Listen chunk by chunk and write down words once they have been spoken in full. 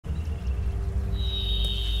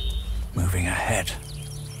moving ahead.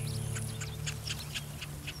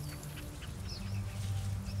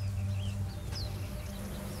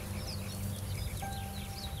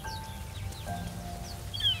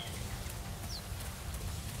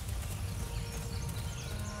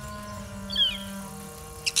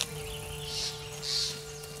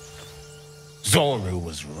 Zoru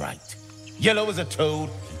was right. Yellow as a toad,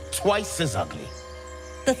 twice as ugly.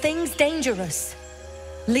 The thing's dangerous.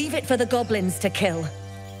 Leave it for the goblins to kill.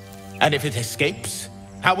 And if it escapes,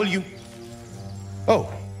 how will you...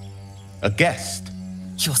 Oh, a guest.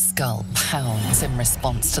 Your skull pounds in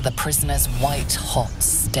response to the prisoner's white-hot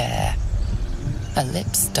stare. Her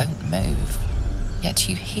lips don't move, yet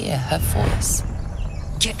you hear her voice.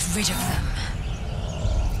 Get rid of them.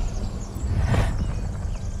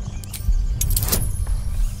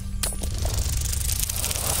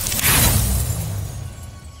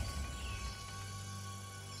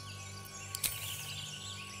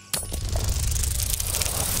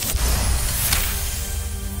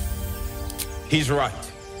 He's right.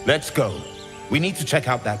 Let's go. We need to check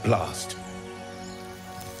out that blast.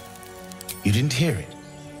 You didn't hear it?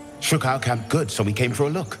 Shook our camp good, so we came for a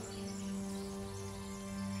look.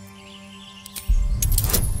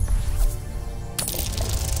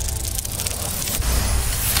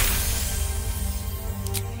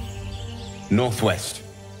 Northwest.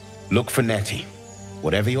 Look for Nettie.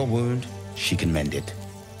 Whatever your wound, she can mend it.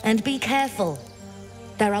 And be careful.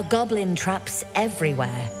 There are goblin traps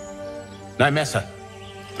everywhere. Nymessa,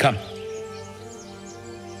 come.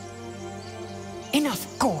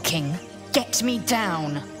 Enough gawking. Get me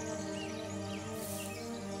down.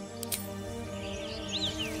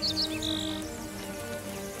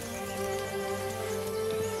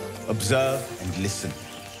 Observe and listen.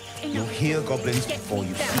 You'll hear goblins before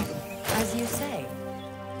you see them. As you say.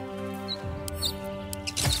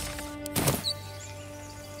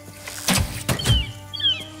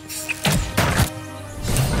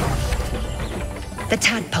 The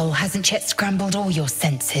tadpole hasn't yet scrambled all your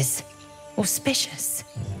senses. Auspicious.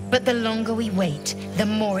 But the longer we wait, the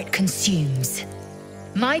more it consumes.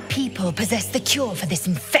 My people possess the cure for this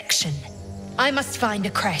infection. I must find a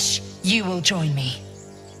creche. You will join me.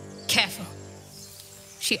 Careful.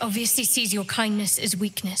 She obviously sees your kindness as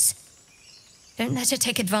weakness. Don't let her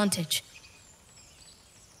take advantage.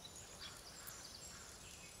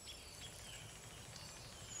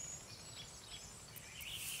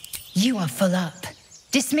 You are full up.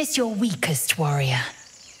 Dismiss your weakest warrior.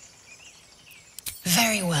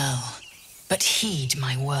 Very well, but heed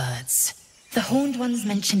my words. The Horned Ones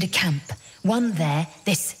mentioned a camp. One there,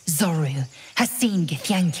 this Zoru, has seen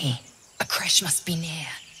Githyanki. A creche must be near.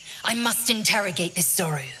 I must interrogate this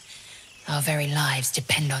Zoru. Our very lives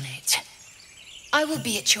depend on it. I will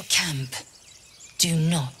be at your camp. Do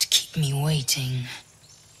not keep me waiting.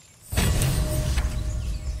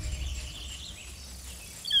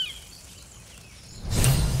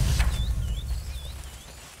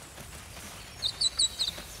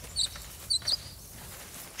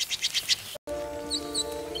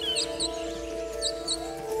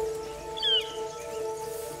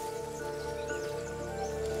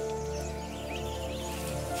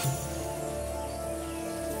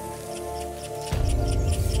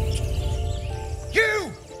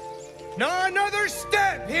 Not another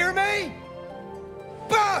step, hear me?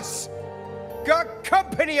 Boss! Got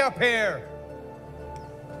company up here!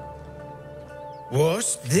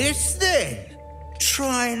 What's this then?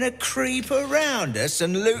 Trying to creep around us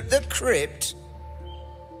and loot the crypt?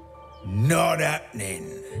 Not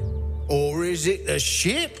happening. Or is it the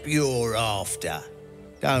ship you're after?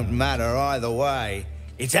 Don't matter either way.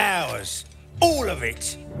 It's ours. All of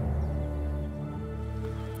it.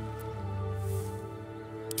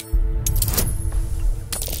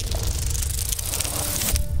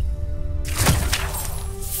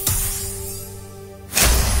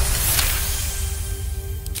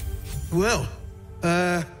 Well,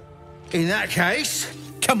 in that case,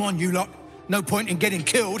 come on, you lot. No point in getting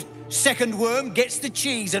killed. Second worm gets the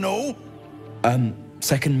cheese and all.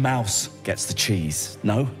 Second mouse gets the cheese,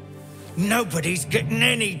 no? Nobody's getting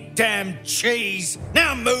any damn cheese.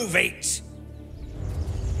 Now move it.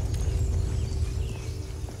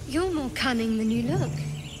 You're more cunning than you look.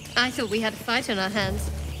 I thought we had a fight on our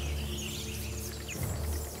hands.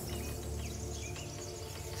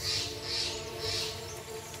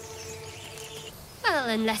 Well,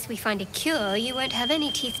 unless we find a cure, you won't have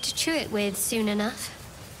any teeth to chew it with soon enough.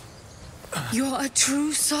 You're a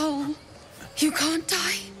true soul. You can't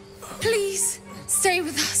die. Please, stay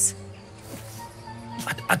with us.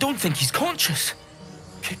 I don't think he's conscious.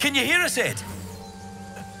 Can you hear us, Ed?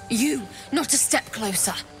 You, not a step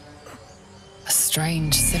closer. A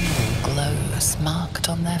strange symbol glows, marked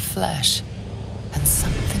on their flesh, and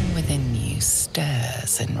something within you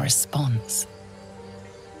stirs in response.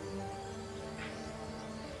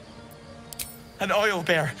 An oil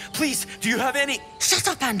bear. Please, do you have any... Shut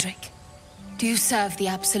up, Andrik. Do you serve the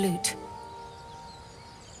Absolute?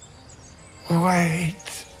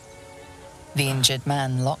 Wait. The injured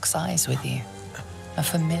man locks eyes with you. A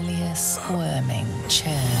familiar squirming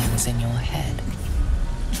churns in your head.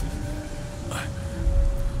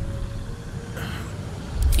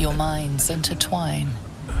 Your minds intertwine.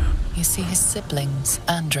 You see his siblings,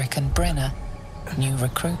 Andrik and Brenna, new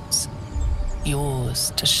recruits.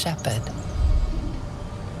 Yours to shepherd.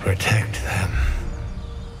 Protect them.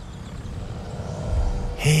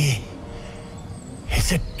 He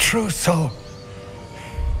is a true soul.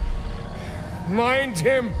 Mind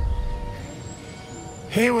him.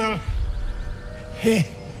 He will. He.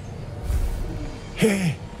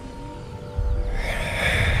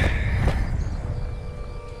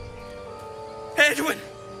 Edwin!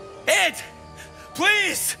 Ed!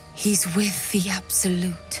 Please! He's with the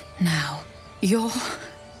Absolute now. You're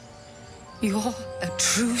a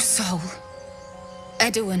true soul.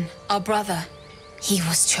 Edwin, our brother, he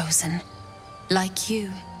was chosen. Like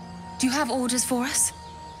you. Do you have orders for us?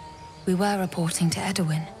 We were reporting to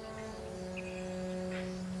Edwin.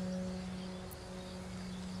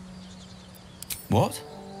 What?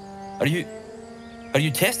 Are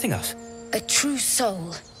you testing us? A true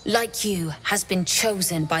soul, like you, has been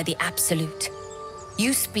chosen by the Absolute.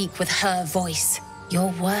 You speak with her voice.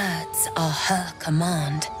 Your words are her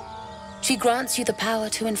command. She grants you the power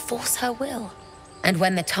to enforce her will. And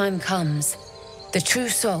when the time comes, the true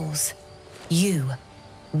souls, you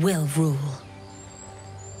will rule.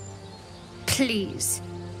 Please.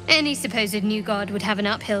 Any supposed new god would have an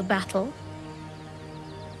uphill battle.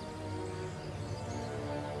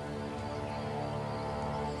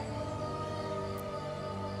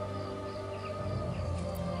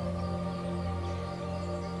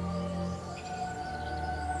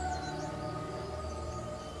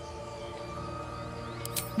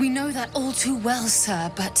 We know that all too well,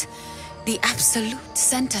 sir, but the Absolute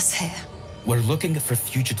sent us here. We're looking for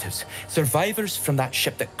fugitives, survivors from that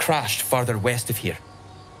ship that crashed farther west of here.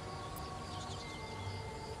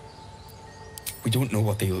 We don't know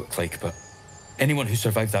what they look like, but anyone who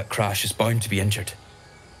survived that crash is bound to be injured.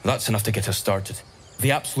 That's enough to get us started. The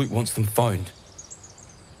Absolute wants them found.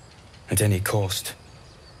 At any cost.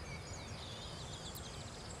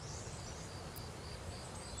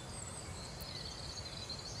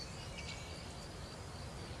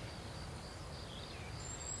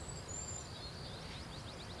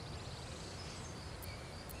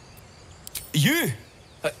 You!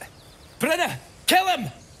 Brenna! Kill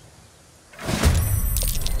him!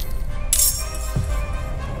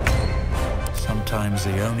 Sometimes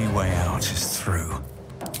the only way out is through.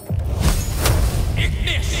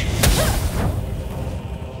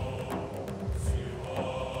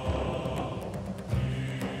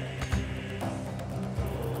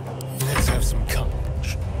 Let's have some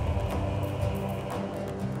courage.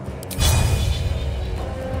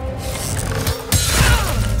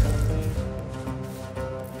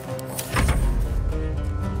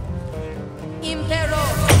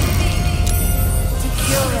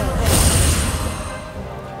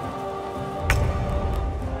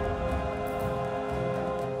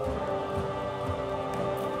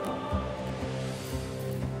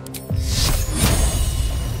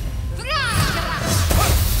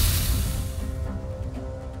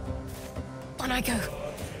 On I go.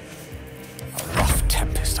 A rough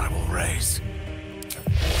tempest I will raise.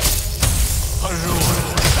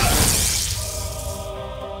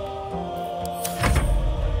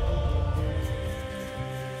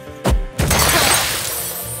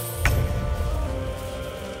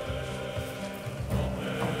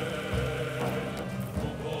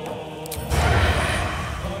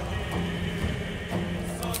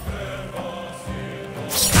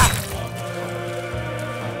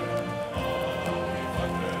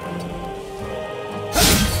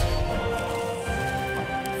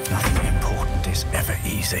 Nothing important is ever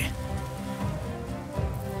easy.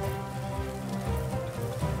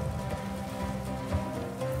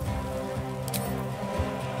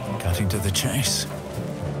 Cutting to the chase.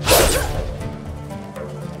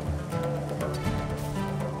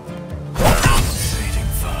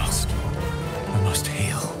 Fading fast. I must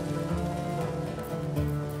heal.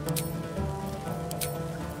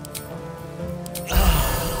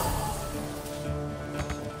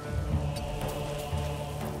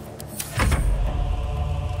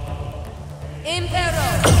 Impero!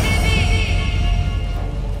 「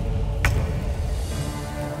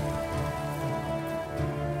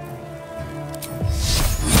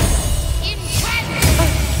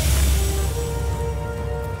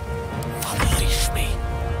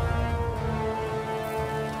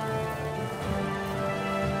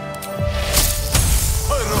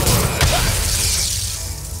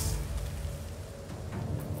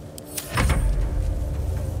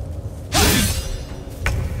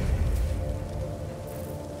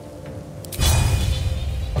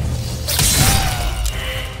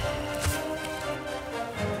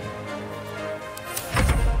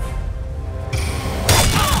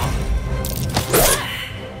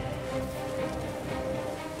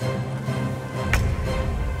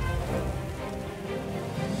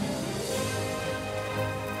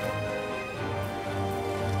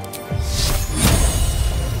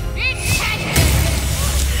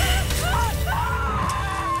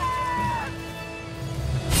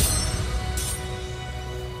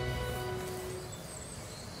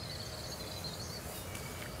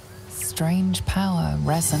strange power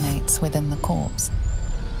resonates within the corpse.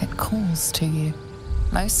 It calls to you.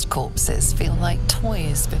 Most corpses feel like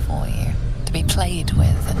toys before you, to be played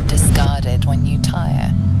with and discarded when you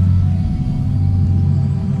tire.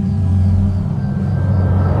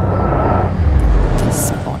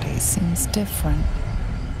 This body seems different.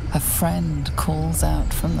 A friend calls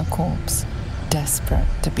out from the corpse, desperate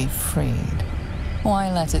to be freed.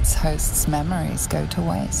 Why let its host's memories go to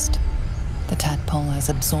waste? The tadpole has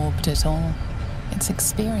absorbed it all. Its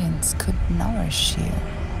experience could nourish you,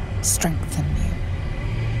 strengthen you.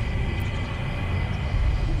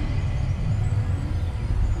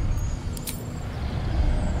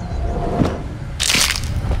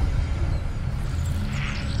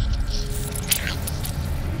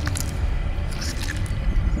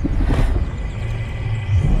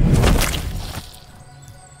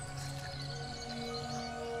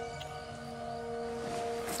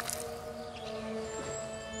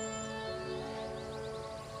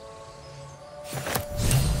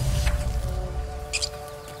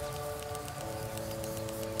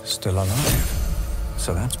 Still alive.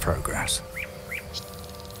 So that's progress.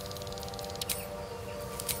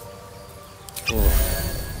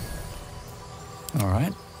 Oh. All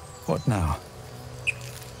right. What now?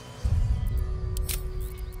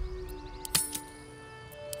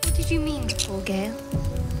 What did you mean, Paul Gale?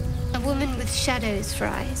 A woman with shadows for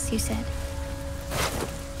eyes, you said.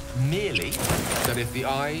 Merely that if the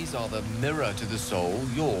eyes are the mirror to the soul,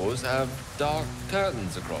 yours have dark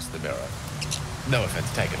curtains across the mirror. No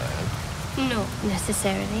offense taken, I hope. Not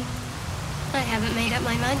necessarily. I haven't made up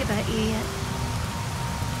my mind about you yet.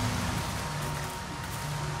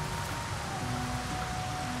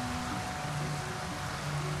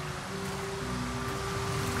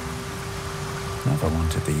 Never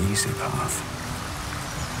wanted the easy path.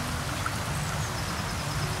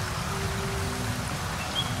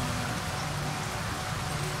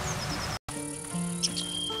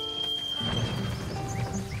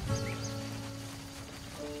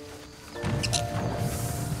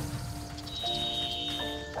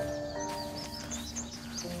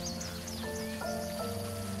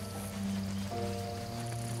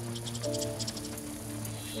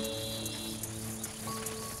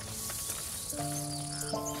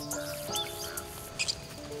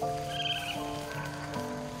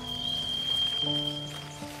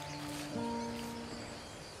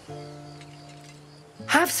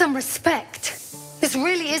 Have some respect. This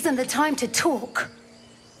really isn't the time to talk.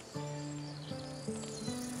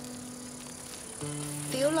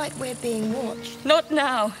 Feel like we're being watched. Not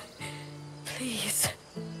now. Please.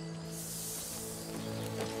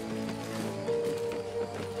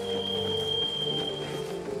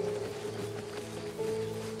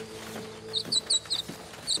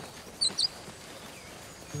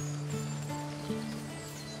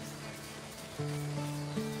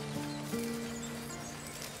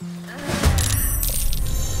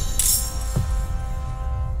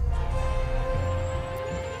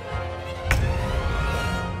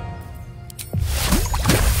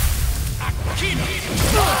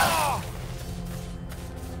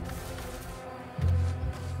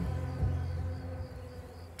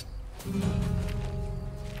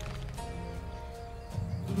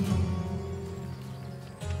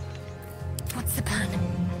 What's the plan?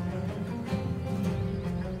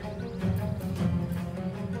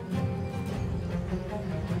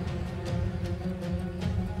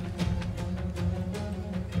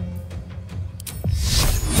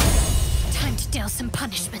 Time to deal some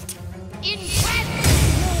punishment.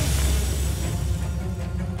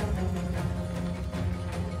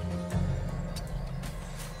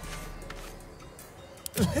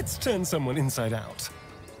 Let's turn someone inside out.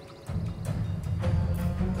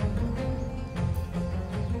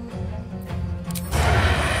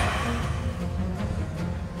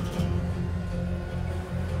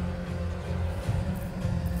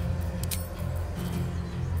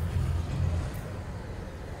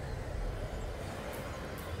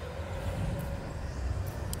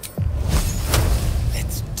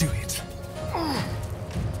 Let's do it.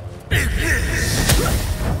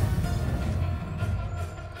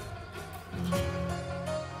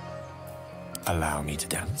 Allow me to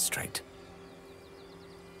demonstrate.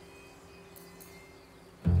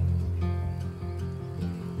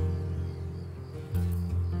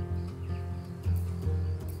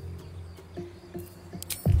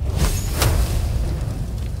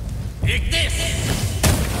 Take this!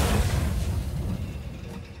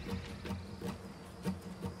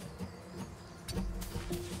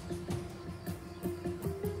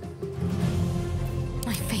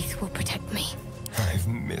 My faith will protect me. I've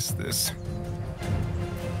missed this.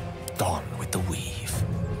 Gone with the weave.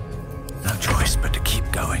 No choice but to keep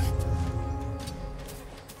going.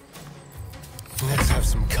 Let's have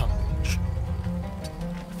some courage.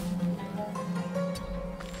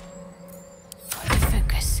 Try to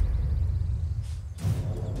focus.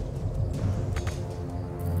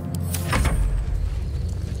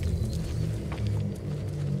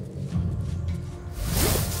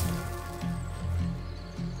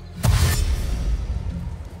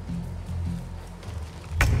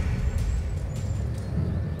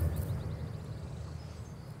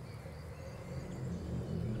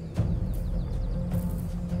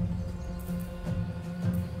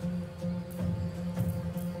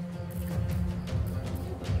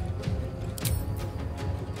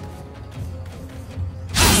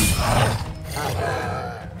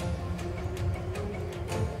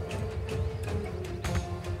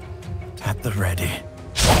 At the ready.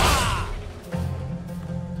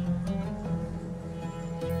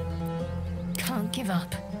 Can't give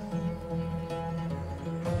up.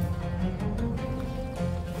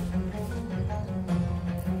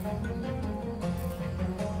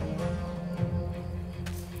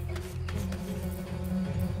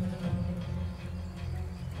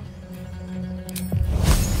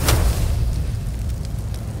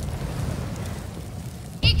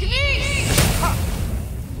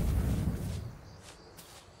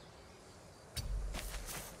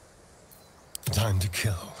 Time to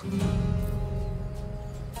kill.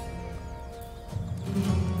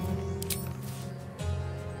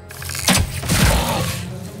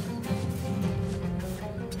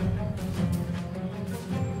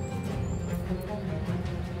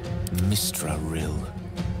 Mistra Rill.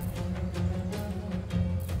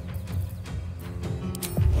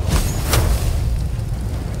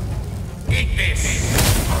 Eat this!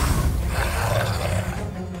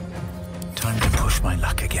 Time to push my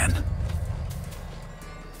luck again.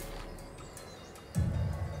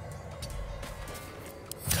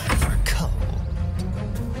 Time for a cull.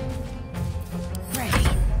 Ready.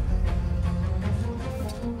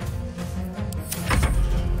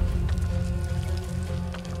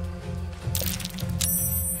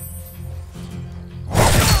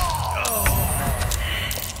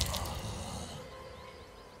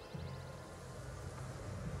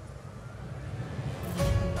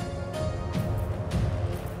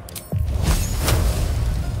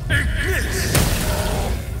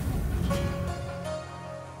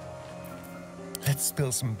 Let's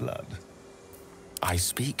spill some blood. I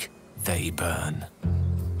speak, they burn.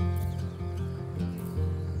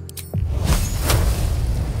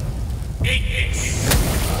 Eat this!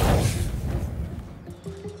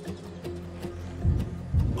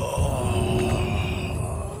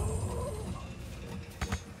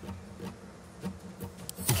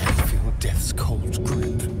 You can feel death's cold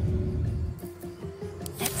grip.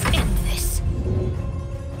 Let's end this.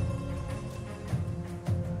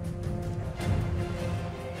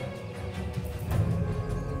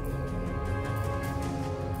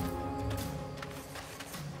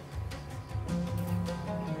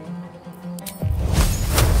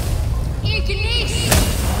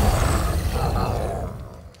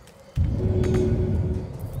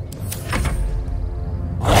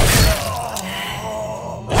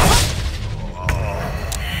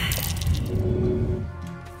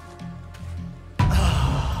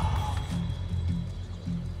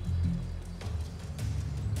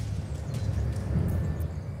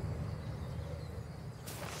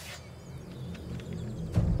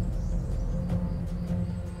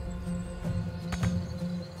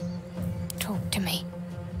 Talk to me.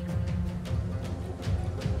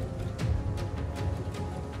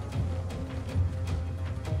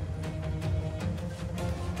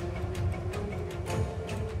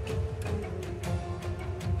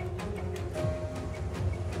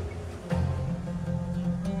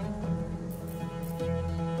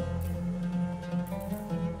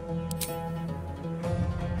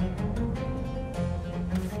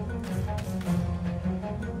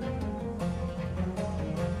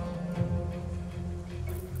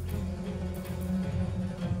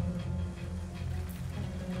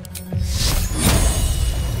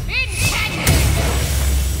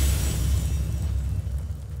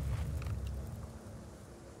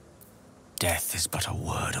 Death is but a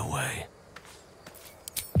word away.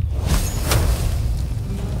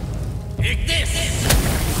 Eat this!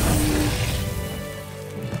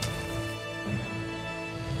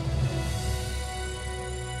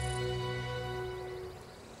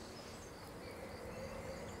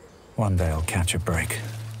 One day I'll catch a break.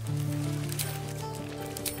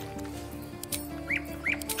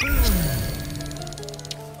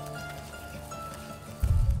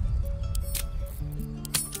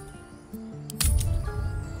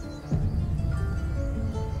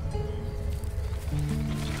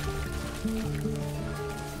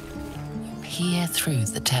 peer through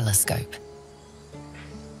the telescope.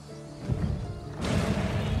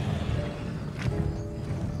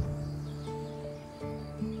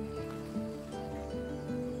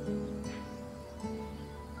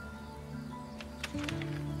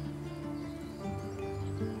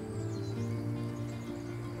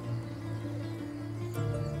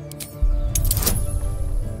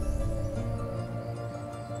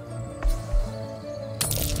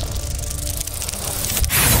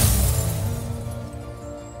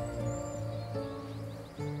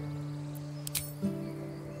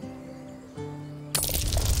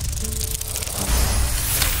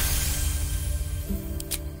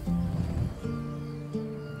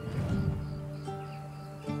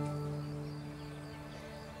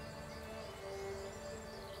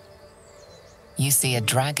 You see a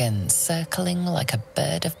dragon circling like a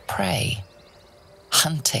bird of prey,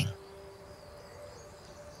 hunting.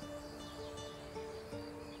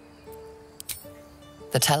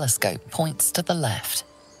 The telescope points to the left.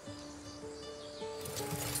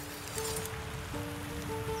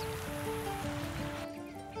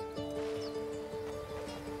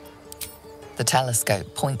 The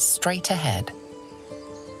telescope points straight ahead.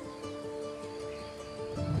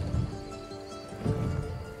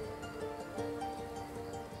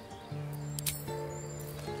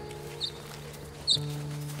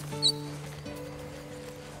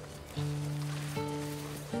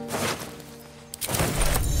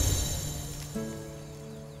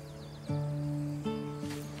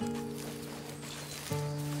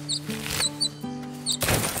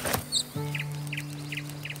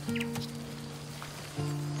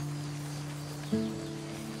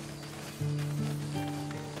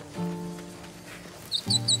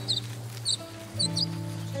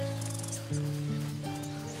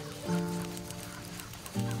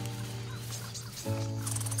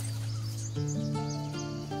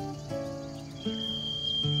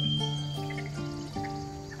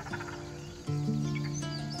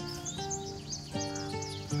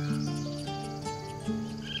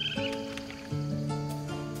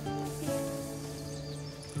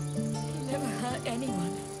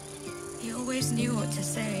 Anyone. He always knew what to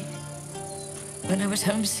say. When I was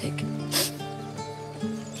homesick,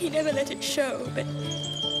 he never let it show, but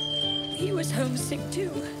he was homesick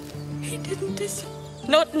too. He didn't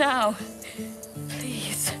Not now.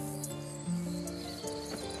 Please.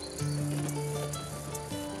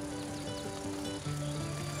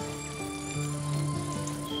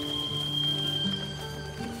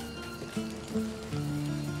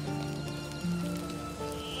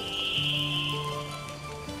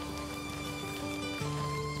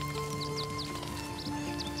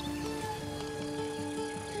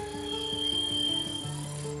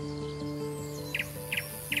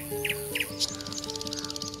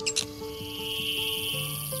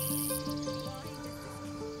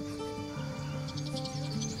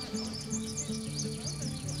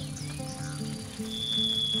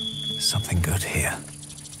 Something good here.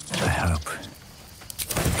 I hope.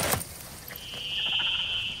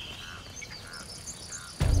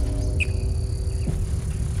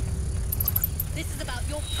 This is about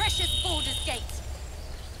your precious Baldur's Gate.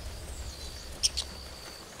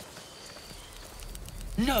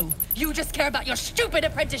 No, you just care about your stupid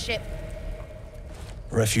apprenticeship.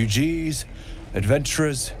 Refugees,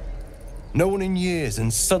 adventurers, no one in years,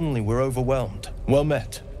 and suddenly we're overwhelmed. Well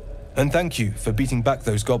met. And thank you for beating back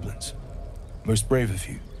those goblins. Most brave of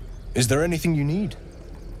you. Is there anything you need?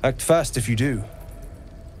 Act fast if you do.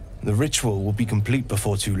 The ritual will be complete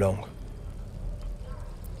before too long.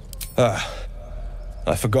 Ah,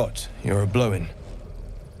 I forgot, you're a blow-in.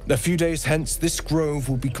 A few days hence, this grove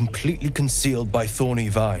will be completely concealed by thorny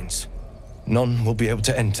vines. None will be able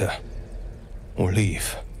to enter or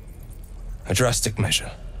leave. A drastic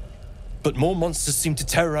measure. But more monsters seem to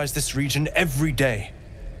terrorize this region every day.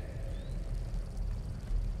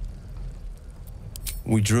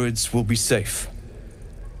 We druids will be safe.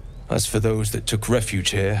 As for those that took refuge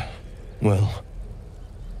here, well,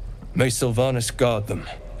 may Sylvanas guard them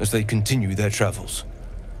as they continue their travels.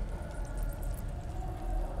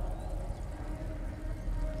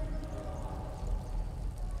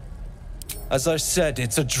 As I said,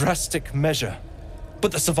 it's a drastic measure,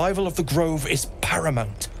 but the survival of the grove is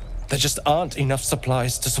paramount. There just aren't enough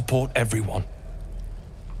supplies to support everyone.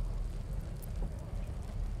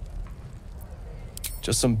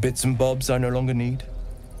 Just some bits and bobs I no longer need.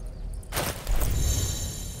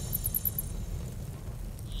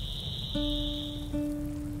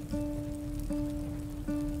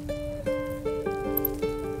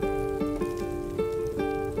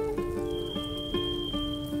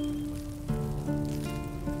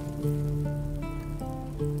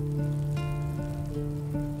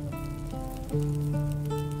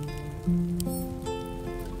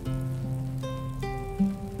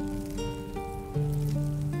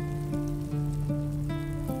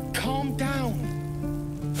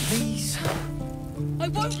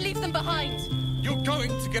 Don't leave them behind! You're going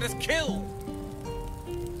to get us killed!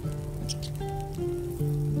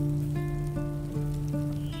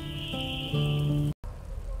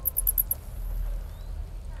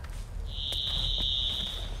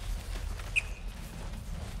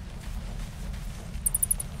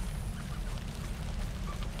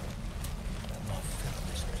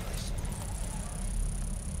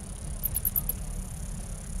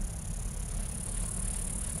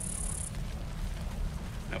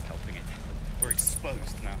 No helping it. We're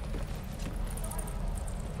exposed now.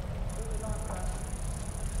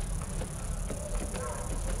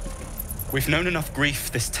 We've known enough grief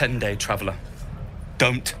this 10-day traveller.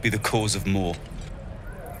 Don't be the cause of more.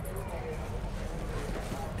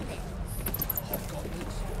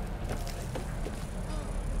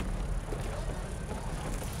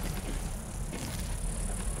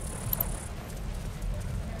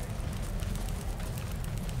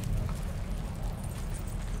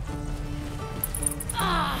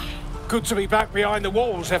 Good to be back behind the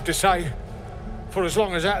walls, have to say. For as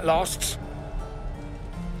long as that lasts.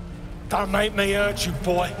 Don't make me hurt you,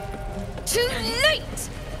 boy. Too late!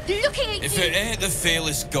 Looking at If you! it ain't the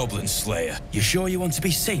fearless goblin slayer, you sure you want to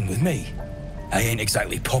be seen with me? I ain't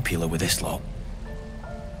exactly popular with this lot.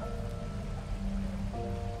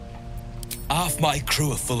 Half my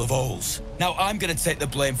crew are full of holes. Now I'm gonna take the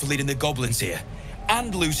blame for leading the goblins here,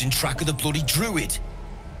 and losing track of the bloody druid.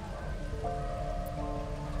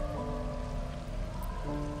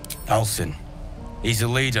 Alcin. He's a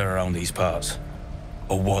leader around these parts.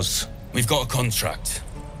 Or was. We've got a contract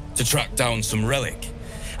to track down some relic,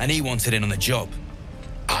 and he wanted in on the job.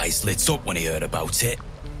 Eyes lit up when he heard about it.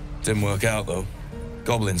 Didn't work out, though.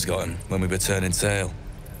 Goblins got him when we were turning tail.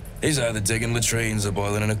 He's either digging latrines or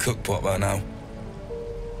boiling in a cookpot by now.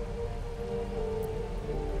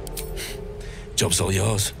 Job's all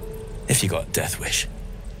yours, if you got a death wish.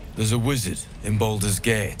 There's a wizard in Baldur's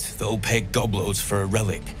Gate that'll pay gobloads for a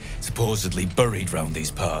relic, supposedly buried round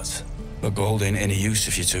these parts. But gold ain't any use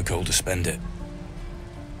if you're too cold to spend it.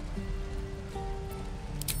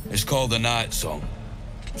 It's called the Night Song.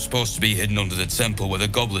 Supposed to be hidden under the temple where the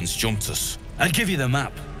goblins jumped us. I'd give you the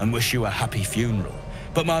map and wish you a happy funeral,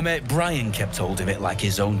 but my mate Brian kept hold of it like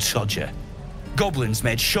his own todger. Goblins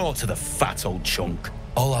made sure to the fat old chunk.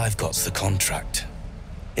 All I've got's the contract.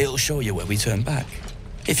 It'll show you where we turn back,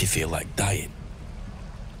 if you feel like dying.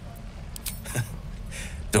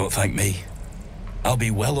 Don't thank me. I'll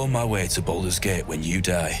be well on my way to Baldur's Gate when you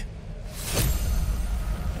die.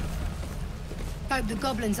 Hope the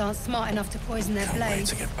goblins aren't smart enough to poison their Can't wait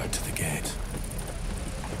blades. to get back to the gate.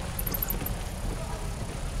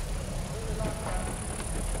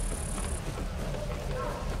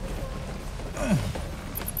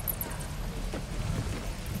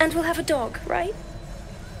 And we'll have a dog, right?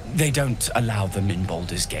 They don't allow them in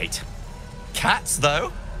Baldur's Gate. Cats,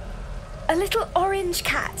 though? A little orange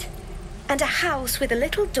cat. And a house with a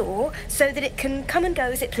little door so that it can come and go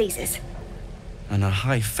as it pleases. And a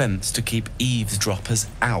high fence to keep eavesdroppers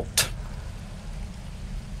out.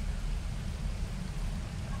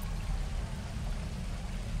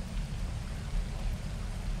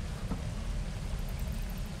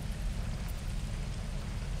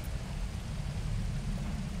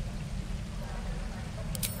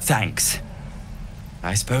 Thanks.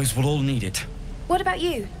 I suppose we'll all need it. What about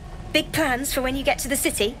you? Big plans for when you get to the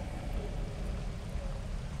city?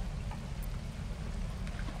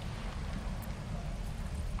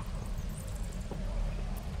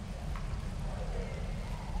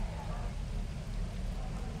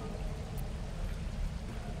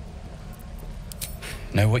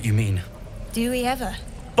 Know what you mean. Do we ever?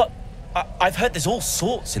 But I've heard there's all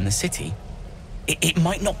sorts in the city. It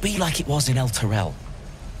might not be like it was in El Terrell.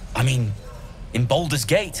 I mean, in Baldur's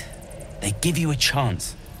Gate, they give you a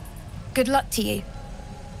chance. Good luck to you.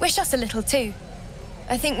 Wish us a little too.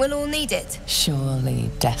 I think we'll all need it.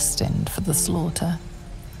 Surely destined for the slaughter.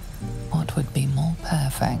 What would be more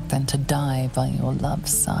perfect than to die by your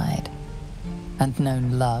love's side? And no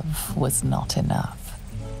love was not enough.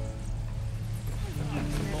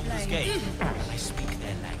 I speak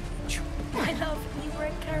their language. My love, you were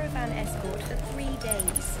a caravan escort for 3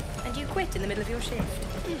 days, and you quit in the middle of your shift.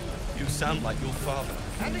 You sound like your father.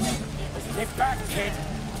 Get back, kid.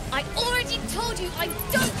 I already told you I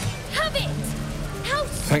don't have it! How?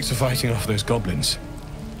 Thanks for fighting off those goblins.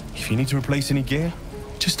 If you need to replace any gear,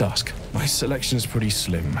 just ask. My selection's pretty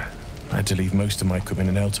slim. I had to leave most of my equipment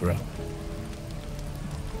in El Terrell.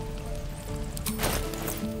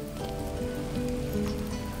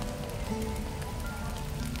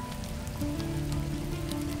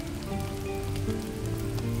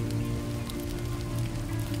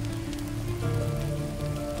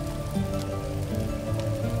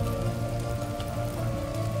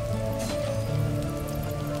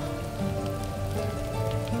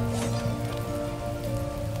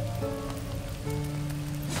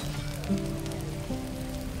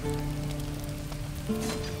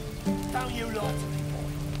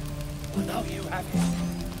 have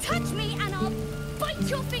it. Touch me and I'll bite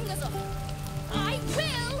your fingers off. I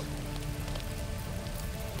will!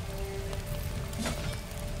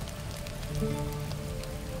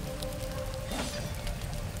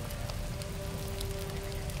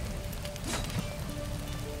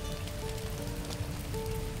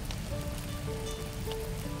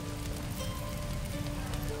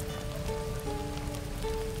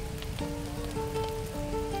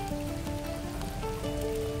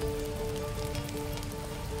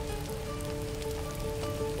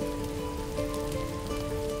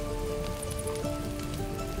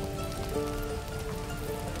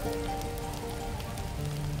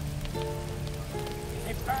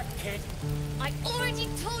 I already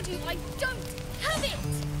told you I don't have it!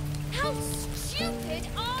 How stupid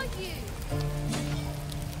are you?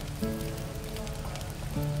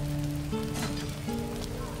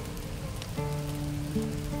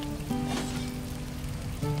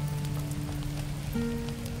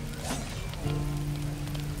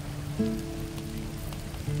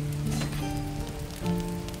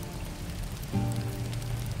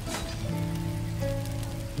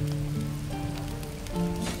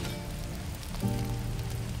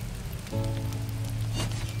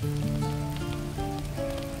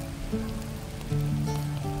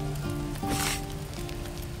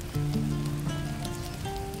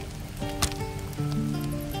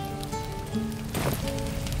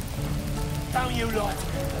 Don't you like it?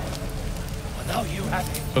 I know you have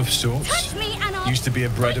it. Of sorts. Used to be a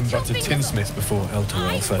bread and butter tinsmith before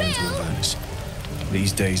Elturel fell into Avernus.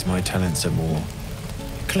 These days my talents are more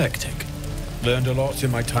eclectic. Learned a lot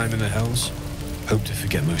in my time in the Hells. Hope to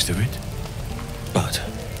forget most of it. But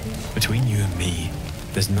between you and me,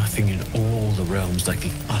 there's nothing in all the realms like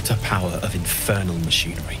the utter power of infernal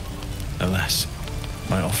machinery. Alas,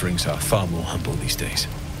 my offerings are far more humble these days.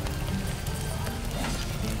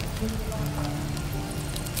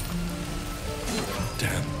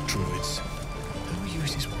 Damn druids. Who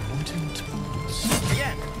uses wooden tools?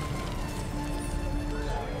 Yeah.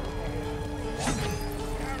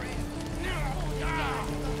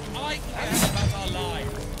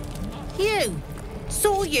 You!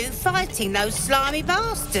 Saw you fighting those slimy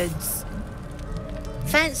bastards.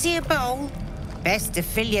 Fancy a bowl? Best to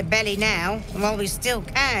fill your belly now, while we still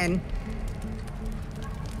can.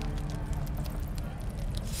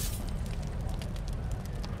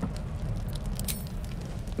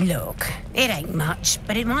 Look, it ain't much,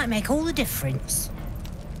 but it might make all the difference.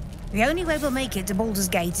 The only way we'll make it to Baldur's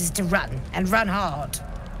Gate is to run, and run hard.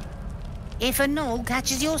 If a gnoll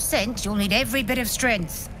catches your scent, you'll need every bit of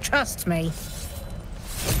strength. Trust me.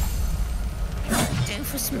 Do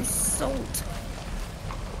for some salt.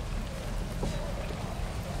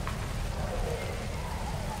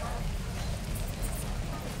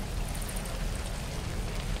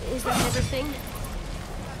 Is that everything?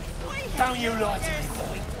 Don't you like it?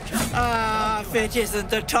 Ah, if it isn't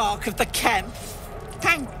the talk of the camp.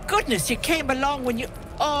 Thank goodness you came along when you...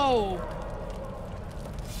 Oh.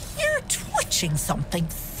 You're twitching something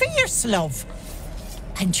fierce, love.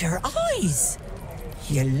 And your eyes.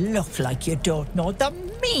 You look like you don't know the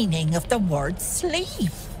meaning of the word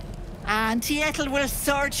sleep. Auntie Ethel will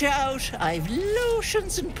sort you out. I've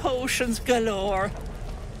lotions and potions galore.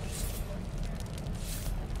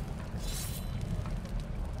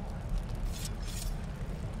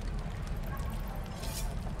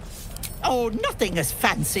 Oh, nothing as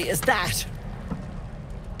fancy as that.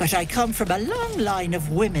 But I come from a long line of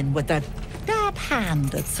women with a dab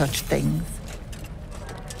hand at such things.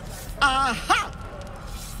 Aha!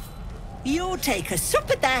 You take a sup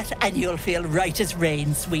at that and you'll feel right as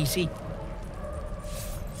rain, sweetie.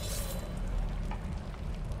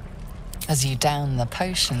 As you down the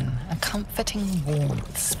potion, a comforting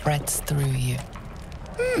warmth spreads through you.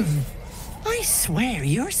 I swear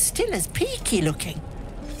you're still as peaky looking.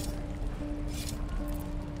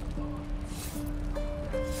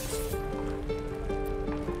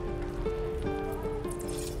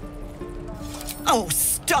 Oh,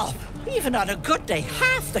 stop! Even on a good day,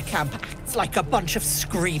 half the camp acts like a bunch of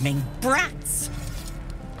screaming brats.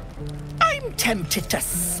 I'm tempted to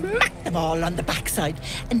smack them all on the backside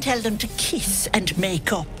and tell them to kiss and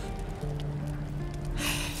make up.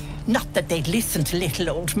 Not that they'd listen to little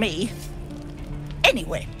old me.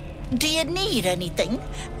 Anyway, do you need anything?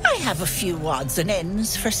 I have a few odds and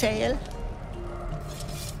ends for sale.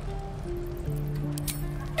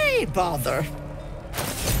 Hey, bother.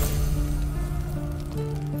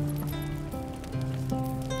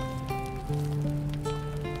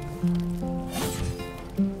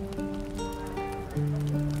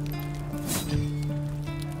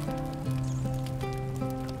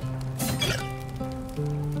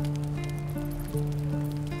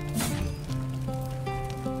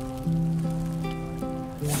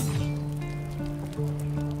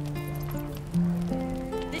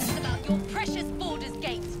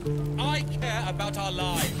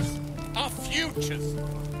 poachers.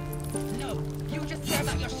 No, you just care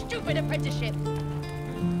about your stupid apprenticeship.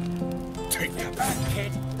 Take that back,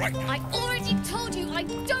 kid. Right now. I already told you I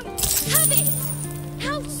don't have it!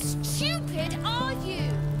 How stupid are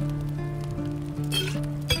you?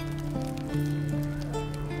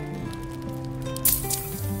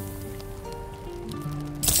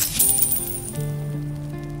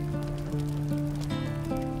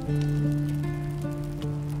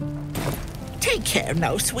 Take care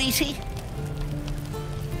now, sweetie.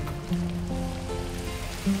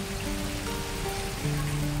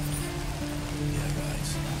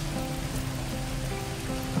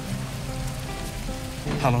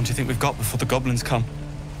 How long do you think we've got before the goblins come?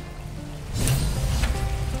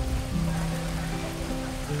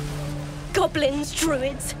 Goblins,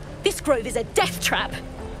 druids. This grove is a death trap.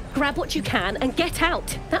 Grab what you can and get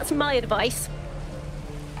out. That's my advice.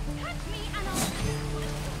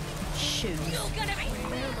 Shoot.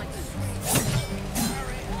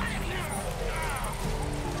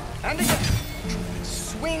 And again.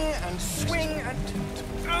 Swing and swing and...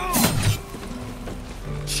 Oh!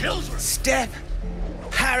 Children! Step,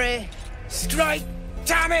 parry, strike.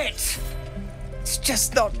 Damn it! It's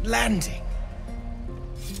just not landing.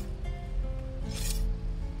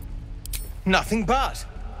 Nothing but.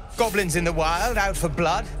 Goblins in the wild, out for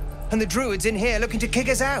blood, and the druids in here looking to kick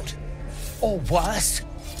us out. Or worse.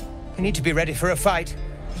 I need to be ready for a fight,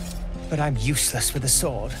 but I'm useless with a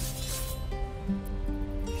sword.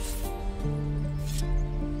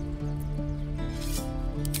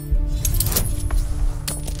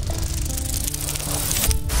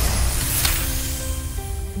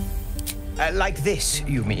 Like this,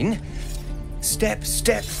 you mean? Step,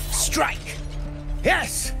 step, strike.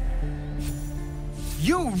 Yes!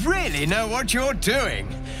 You really know what you're doing.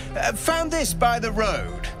 Found this by the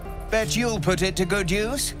road. Bet you'll put it to good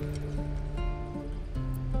use.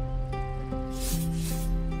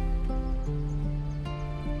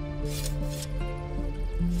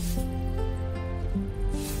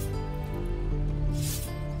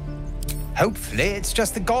 Hopefully, it's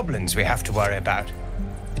just the goblins we have to worry about.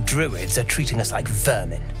 The druids are treating us like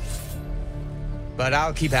vermin. But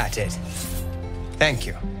I'll keep at it. Thank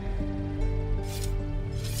you.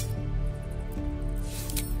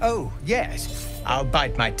 Oh, yes. I'll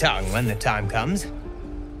bite my tongue when the time comes.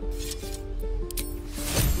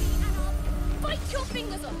 Bite your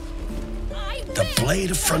fingers off! The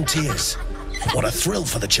Blade of Frontiers. What a thrill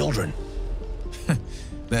for the children.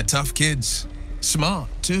 They're tough kids. Smart,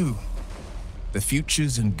 too. The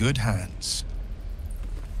future's in good hands.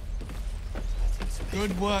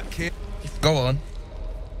 Good work, kid. Go on.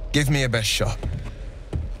 Give me your best shot.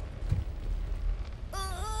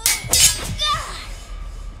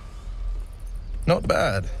 Not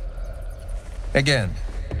bad. Again.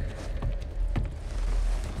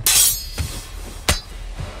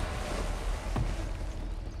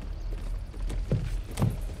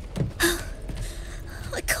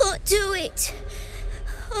 I can't do it.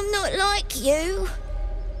 I'm not like you.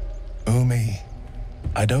 Umi,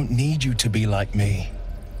 I don't need you to be like me.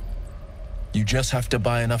 You just have to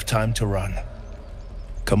buy enough time to run.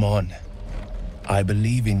 Come on. I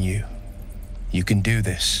believe in you. You can do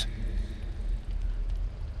this.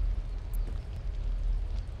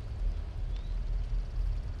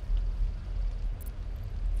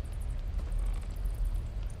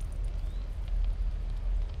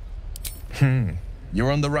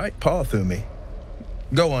 You're on the right path, Umi.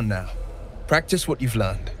 Go on now. Practice what you've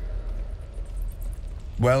learned.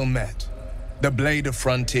 Well met. The Blade of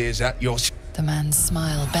Frontiers at your... The man's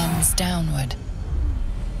smile bends downward,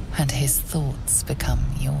 and his thoughts become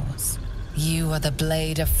yours. You are the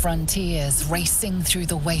Blade of Frontiers, racing through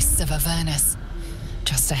the wastes of Avernus.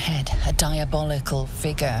 Just ahead, a diabolical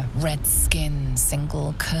figure, red skin,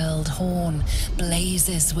 single curled horn,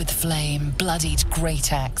 blazes with flame, bloodied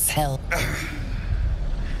great axe held.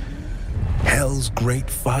 Hell's great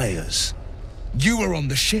fires. You were on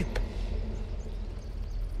the ship.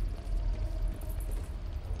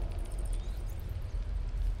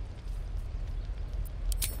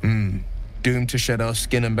 Doomed to shed our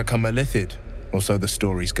skin and become a lithid, or so the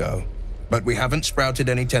stories go. But we haven't sprouted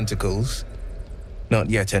any tentacles. Not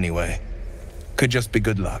yet, anyway. Could just be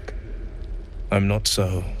good luck. I'm not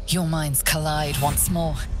so... Your minds collide once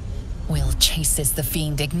more. Will chases the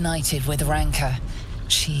fiend ignited with rancor.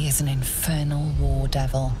 She is an infernal war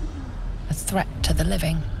devil. A threat to the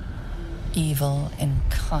living. Evil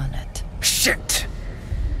incarnate. Shit!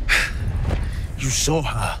 You saw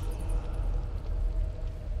her.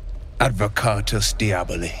 Advocatus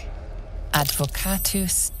Diaboli.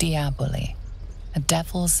 Advocatus Diaboli. A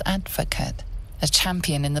devil's advocate. a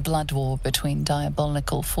champion in the blood war between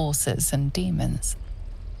diabolical forces and demons.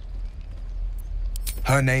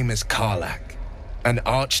 Her name is Karlach, an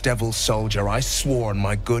archdevil soldier I swore on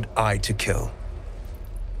my good eye to kill.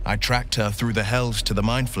 I tracked her through the hells to the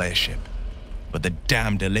Mind Flayer ship, but the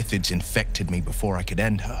damned Illithids infected me before I could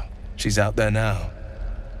end her. She's out there now,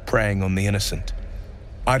 preying on the innocent.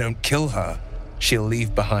 I don't kill her, she'll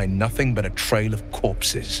leave behind nothing but a trail of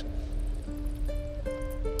corpses.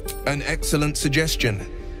 An excellent suggestion,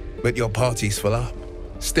 but your party's full up.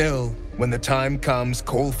 Still, when the time comes,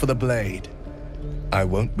 call for the blade. I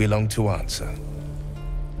won't be long to answer.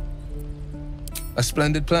 A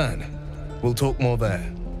splendid plan. We'll talk more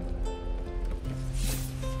there.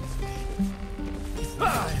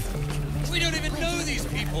 We don't even know these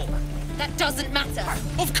people. That doesn't matter.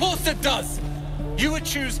 Of course it does. You would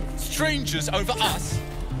choose strangers over us.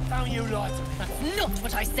 Don't you lie to me. That's not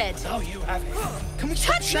what I said. No, you haven't. Can we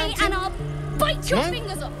Touch me and I'll bite your No?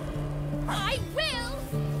 fingers off. I will.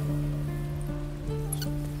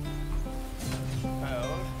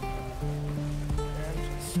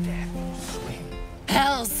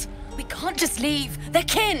 Hells! We can't just leave. They're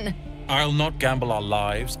kin. I'll not gamble our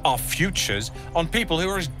lives, our futures, on people who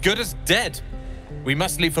are as good as dead. We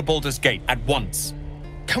must leave for Baldur's Gate at once.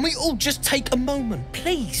 Can we all just take a moment,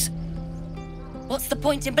 please? What's the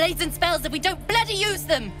point in blades and spells if we don't bloody use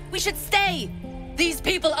them? We should stay. These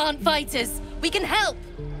people aren't fighters. We can help.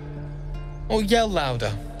 Or yell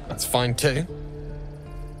louder. That's fine too.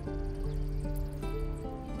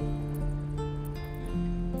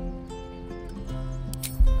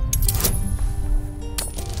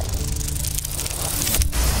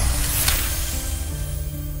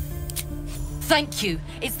 Thank you.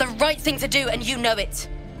 It's the right thing to do, and you know it.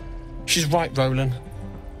 She's right, Roland.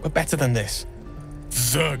 We're better than this.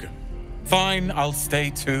 Zerg. Fine, I'll stay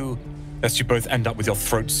too. Lest you both end up with your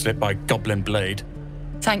throats slit by goblin blade.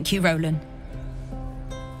 Thank you, Roland.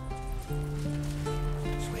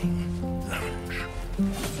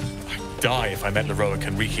 I'd die if I met Leroic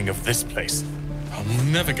and reeking of this place. I'll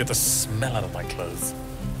never get the smell out of my clothes.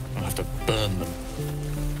 I'll have to burn them.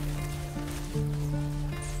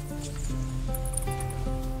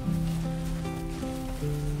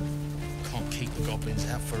 Can't keep the goblins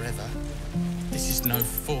out forever. This is no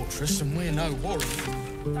fortress and we're no warriors.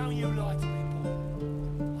 Don't you lie to me,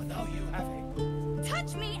 boy. I know you haven't.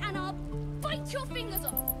 Touch me and I'll bite your fingers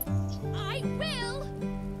off.